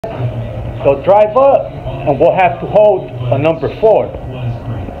They'll drive up and we'll have to hold a number 4.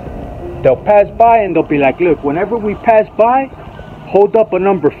 They'll pass by and they'll be like, look, whenever we pass by, hold up a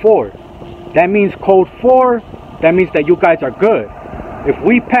number 4. That means code 4. That means that you guys are good. If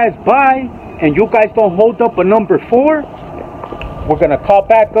we pass by and you guys don't hold up a number 4, we're going to call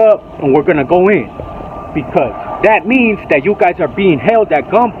back up and we're going to go in. Because that means that you guys are being held at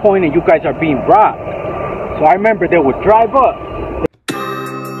gunpoint and you guys are being robbed. So I remember they would drive up.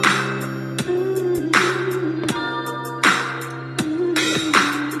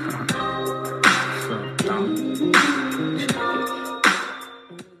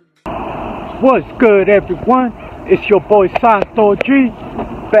 What's good, everyone? It's your boy Santo G,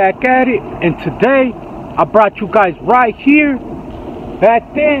 back at it, and today I brought you guys right here.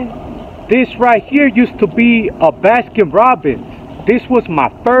 Back then, this right here used to be a Baskin Robbins. This was my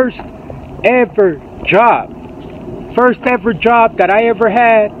first ever job. First ever job that I ever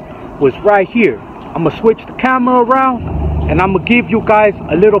had was right here. I'm gonna switch the camera around and I'm gonna give you guys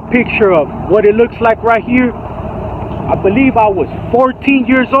a little picture of what it looks like right here. I believe I was 14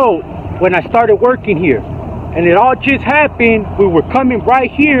 years old when I started working here, and it all just happened. We were coming right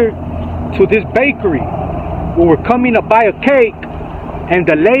here to this bakery. We were coming to buy a cake, and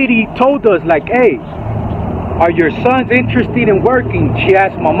the lady told us like, hey, are your sons interested in working? She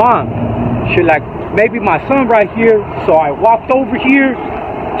asked my mom. She like, maybe my son right here. So I walked over here,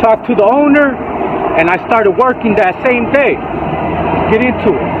 talked to the owner, and I started working that same day. Get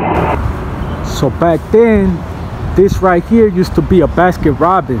into it. So back then, this right here used to be a Baskin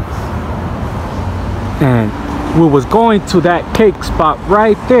Robbins. And we was going to that cake spot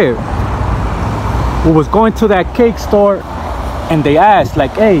right there. We was going to that cake store and they asked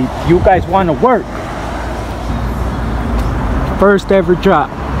like, hey, you guys want to work? First ever job.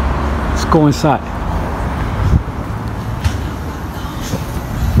 Let's go inside.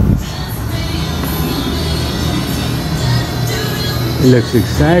 It looks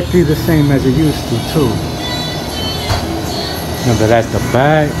exactly the same as it used to too. Now that's the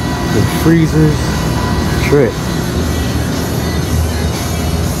back, the freezers. Trip.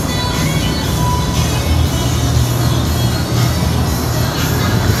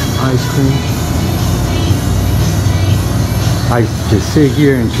 Ice cream. I used to just sit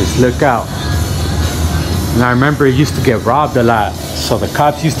here and just look out. And I remember it used to get robbed a lot, so the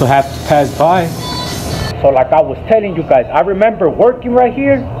cops used to have to pass by. So like I was telling you guys, I remember working right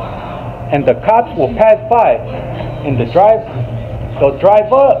here and the cops will pass by in the drive. They'll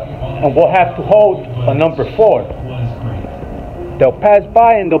drive up and we'll have to hold a number 4. They'll pass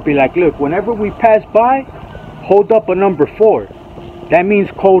by and they'll be like, look, whenever we pass by, hold up a number 4. That means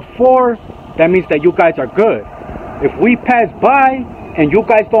code 4. That means that you guys are good. If we pass by and you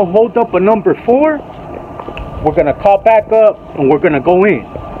guys don't hold up a number 4, we're going to call back up and we're going to go in.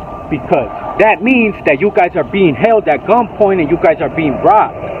 Because that means that you guys are being held at gunpoint and you guys are being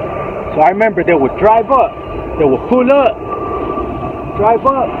robbed. So I remember they would drive up. They would pull up. Drive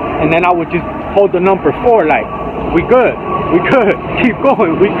up, and then I would just hold the number 4 like, we good, keep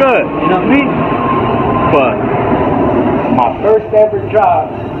going, we good, you know what I mean? But my first ever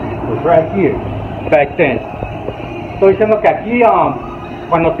job was right here, back then. Estoy diciendo que aquí,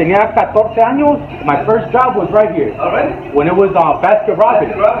 cuando tenía 14 años, my first job was right here. Already? When it was Baskin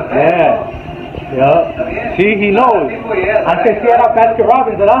Robbins. Yeah. Yeah. See, he knows. Antes sí era Baskin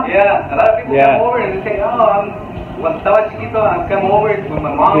Robbins, ¿verdad? Yeah, a lot of people come over and they say, oh, when estaba chiquito, I come over with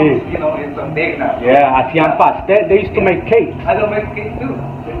my mom, you know, it's a big now. Yeah, hacían pastel. They used to make cakes. I don't make cake too.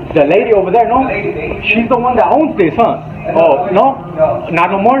 The lady over there, no? The lady, she's the one that owns this, huh? Oh, no? No.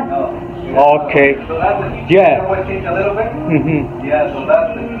 Not no more? No. Okay. So that's the what changed a little bit. Yeah, so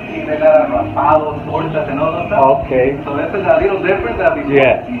that's the they got raspados, tortas, and all of that. Okay. So this is a little different than before.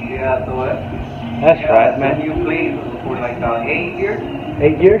 Yeah. Yeah, so that's right, man. You played for like 8 years?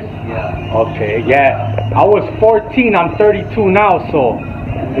 8 years? Yeah. Okay, yeah. I was 14, I'm 32 now, so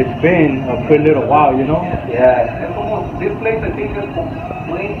it's been a good little while, you know? Yeah. It's almost, this place I think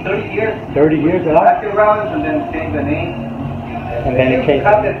is 30 years. 30 years, Back around and then changed the name. And then it changed.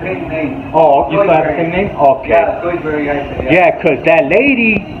 Have the same name. Oh, you still have the same name? Okay. Yeah, so it's very nice. Yeah, because that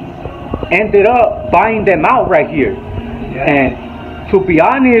lady ended up buying them out right here. Yeah. And to be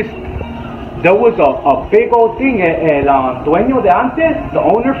honest, there was a big old thing. El dueño de antes, the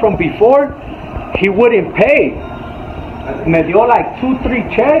owner from before, he wouldn't pay. Me dio like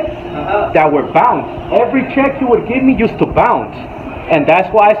 2-3 checks that were bounced. Every check he would give me used to bounce. And that's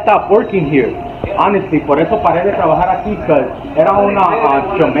why I stopped working here. Honestly, por eso paré de trabajar aquí, because era una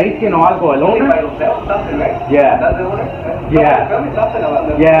Jamaican o algo, el owner. Yeah.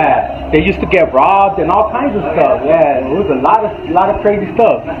 Yeah. They used to get robbed and all kinds of stuff. Yeah, it was a lot of crazy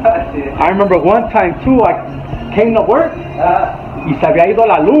stuff. I remember one time too, I came to work y se había ido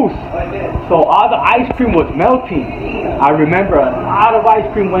la luz. So all the ice cream was melting. I remember a lot of ice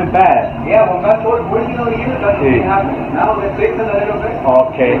cream went bad. Yeah, when I told working over here, that's what happened. Now they're fixing a little bit.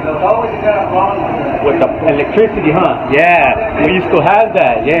 Okay. There's always got a problem with the electricity, huh? Yeah, we used to have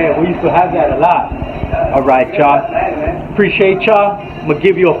that. Yeah, we used to have that a lot. All right, y'all. Appreciate y'all. I'm gonna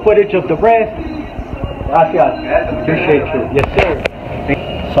give you a footage of the rest. Gracias. Appreciate you. Yes, sir.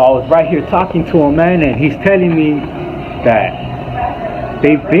 So I was right here talking to him, man, and he's telling me that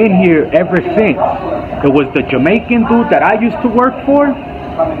they've been here ever since. It was the Jamaican dude that I used to work for.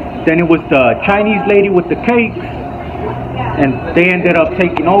 Then it was the Chinese lady with the cakes. And they ended up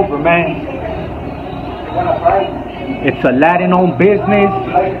taking over, man. It's a Latin-owned business.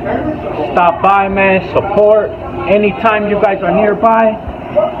 Stop by, man. Support. Anytime you guys are nearby,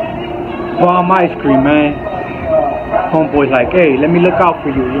 bomb ice cream, man. Homeboy's like, hey, let me look out for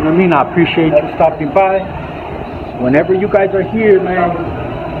you. You know what I mean? I appreciate you stopping by. Whenever you guys are here, man,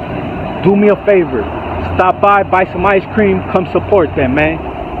 do me a favor. Stop by, buy some ice cream, come support them, man.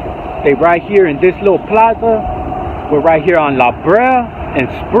 They right here in this little plaza. We're right here on La Brea and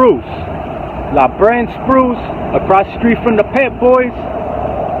Spruce. La Brea and Spruce, across the street from the Pet Boys,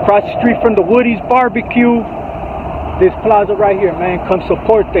 across the street from the Woody's Barbecue. This plaza right here, man, come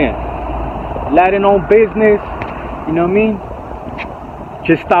support them. Latin-owned business, you know what I mean?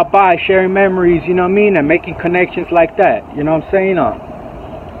 Just stop by, sharing memories, you know what I mean? And making connections like that, you know what I'm saying?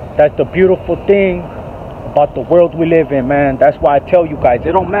 That's the beautiful thing about the world we live in, man. That's why I tell you guys,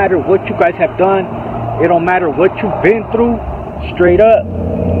 it don't matter what you guys have done. It don't matter what you've been through. Straight up,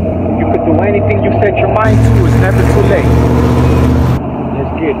 you could do anything you set your mind to. It's never too late.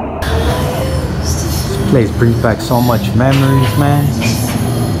 Let's get it. This place brings back so much memories, man.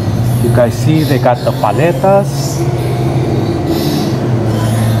 You guys see, they got the paletas.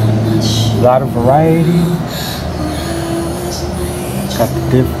 A lot of variety. Got the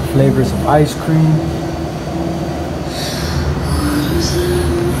different flavors of ice cream.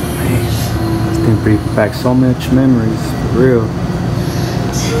 Man, this thing brings back so much memories, for real.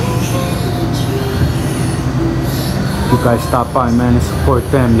 You guys stop by, man, and support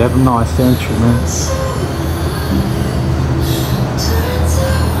them. Let them know I sent you, man.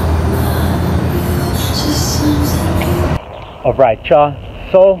 Alright, y'all.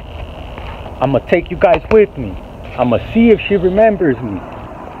 So, I'm gonna take you guys with me. I'm gonna see if she remembers me.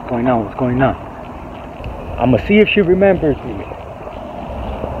 What's going on? What's going on? I'm gonna see if she remembers me.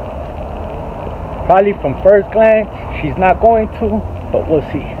 Probably from first glance, she's not going to, but we'll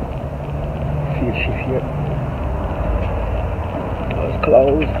see. See if she's here. Oh, it's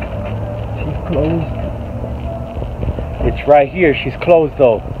closed. She's closed. It's right here. She's closed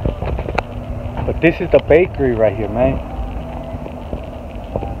though. But this is the bakery right here, man.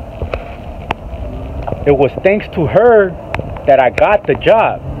 It was thanks to her that I got the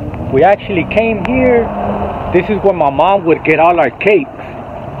job. We actually came here. This is where my mom would get all our cakes.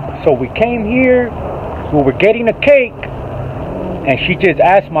 So we came here, we were getting a cake, and she just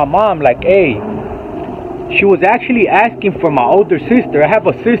asked my mom, like, hey, she was actually asking for my older sister. I have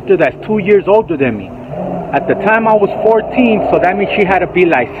a sister that's 2 years older than me. At the time I was 14, so that means she had to be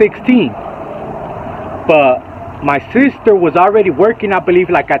like 16. But my sister was already working, I believe,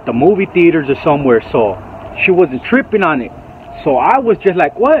 like at the movie theaters or somewhere, so she wasn't tripping on it. So I was just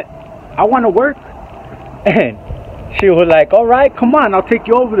like, what? I want to work? And she was like, all right, come on, I'll take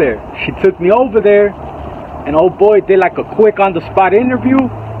you over there. She took me over there, and old boy did like a quick on-the-spot interview,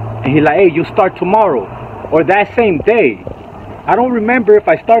 and he like, hey, you start tomorrow, or that same day. I don't remember if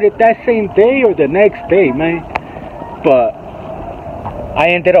I started that same day or the next day, man. But I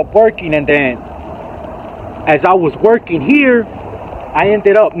ended up working, and then as I was working here, I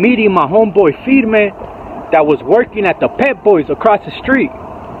ended up meeting my homeboy Firme that was working at the Pet Boys across the street.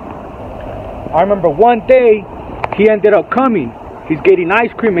 I remember one day, he ended up coming. He's getting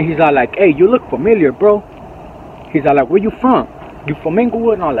ice cream, and he's all like, hey, you look familiar, bro. He's all like, where you from? You from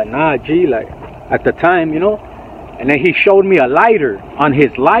Inglewood? And I'm like, nah, G, like, at the time, you know. And then he showed me a lighter. On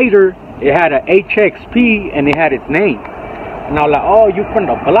his lighter, it had a HXP, and it had its name. And I was like, oh, you from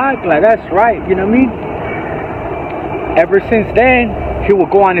the block? Like, that's right, you know what I mean? Ever since then, he would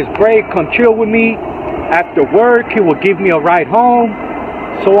go on his break, come chill with me. After work, he would give me a ride home,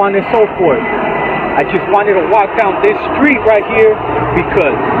 so on and so forth. I just wanted to walk down this street right here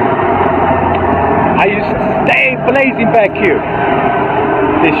because I used to stay blazing back here.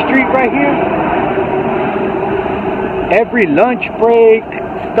 this street right here, every lunch break,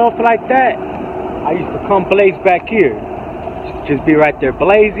 stuff like that, I used to come blaze back here. Just be right there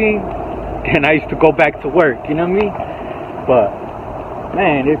blazing, and I used to go back to work, you know what I mean? But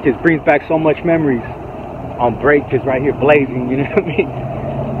man, it just brings back so much memories on break, just right here blazing, you know what I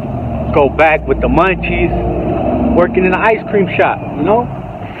mean? Go back with the munchies, working in an ice cream shop, you know?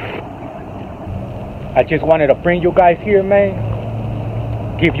 I just wanted to bring you guys here, man.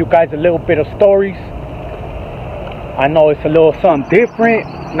 Give you guys a little bit of stories. I know it's a little something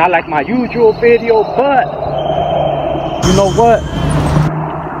different, not like my usual video, but you know what?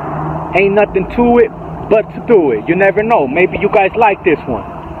 Ain't nothing to it but to do it. You never know. Maybe you guys like this one.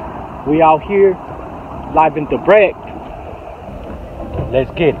 We out here, live in direct.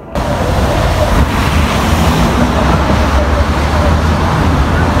 Let's get it.